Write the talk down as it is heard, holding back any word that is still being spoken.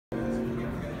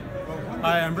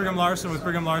Hi, I'm Brigham Larson with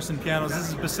Brigham Larson Pianos. This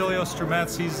is Basilios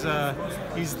Strmec.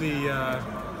 He's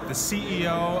the CEO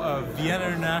of Vienna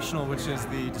International, which is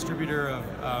the distributor of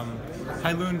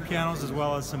Hailun Pianos as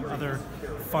well as some other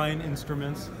fine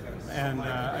instruments. And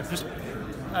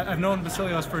I've known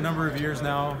Basilios for a number of years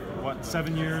now. What,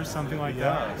 7 years, something like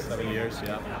that? Yeah, 7 years,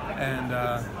 yeah.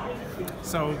 And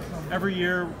so every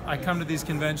year I come to these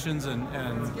conventions and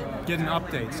get an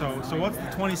update. So what's the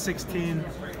 2016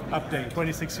 update?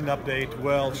 2016 update.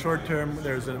 Well, short term,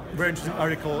 there's a very interesting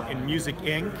article in Music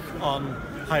Inc. on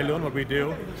Hailun, what we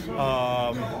do.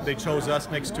 They chose us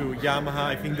next to Yamaha.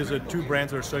 I think these are two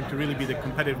brands that are starting to really be the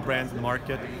competitive brands in the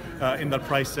market in that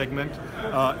price segment.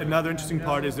 Another interesting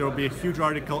part is there will be a huge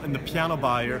article in the Piano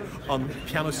Buyer on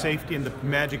piano safety and the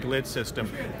magic lid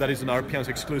system that is in our pianos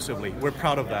exclusively. We're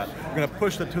proud of that. We're going to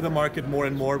push that to the market more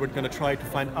and more. We're going to try to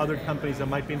find other companies that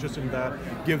might be interested in that,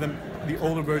 give them the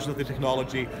older version of the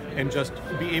technology, and just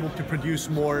be able to produce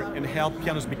more and help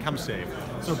pianos become safe.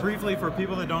 So briefly, for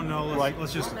people that don't know,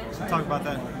 let's just talk about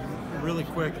that really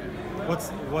quick. What's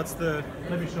the?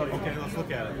 Let me show you. Okay, let's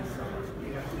look at it.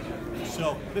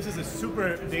 So this is a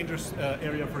super dangerous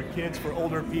area for kids, for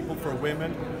older people, for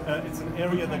women. It's an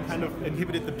area that kind of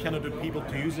inhibited the piano to people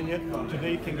to using it.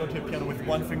 Today you can go to a piano with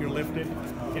one finger lifted.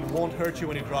 It won't hurt you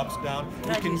when it drops down.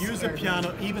 You can use a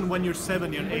piano even when you're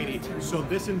 70 and 80. So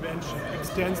this invention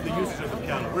extends the usage of the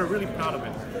piano. We're really proud of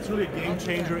it. It's really a game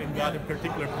changer in that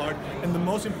particular part. And the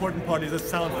most important part is the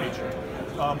sound feature.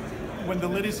 When the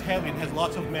lid is heavy, it has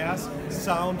lots of mass,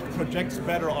 sound projects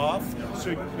better off,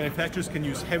 so manufacturers can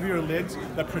use heavier lids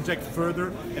that project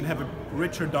further and have a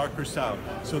richer, darker sound.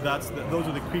 So those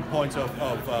are the key points of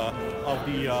the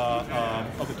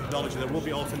technology that will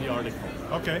be also in the article.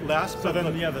 Okay. The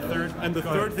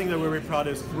third thing that we're very proud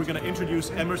is we're going to introduce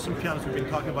Emerson Pianos. We've been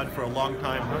talking about it for a long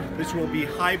time. This will be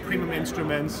high premium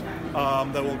instruments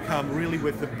that will come really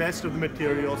with the best of the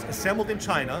materials, assembled in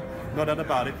China, no doubt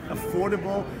about it,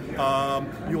 affordable.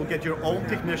 You'll get your own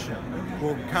technician who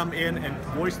will come in and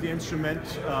voice the instrument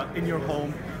in your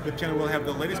home. The piano will have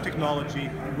the latest technology.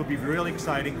 It will be really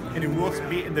exciting, and it will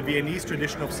be in the Viennese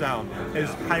tradition of sound, as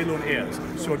Hailun is.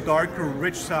 So a darker,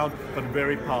 rich sound, but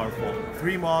very powerful.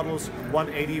 3 models,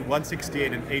 180,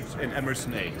 168, and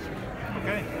Emerson 8.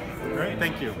 Okay, great.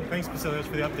 Thank you. Thanks, Basilios,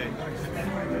 for the update.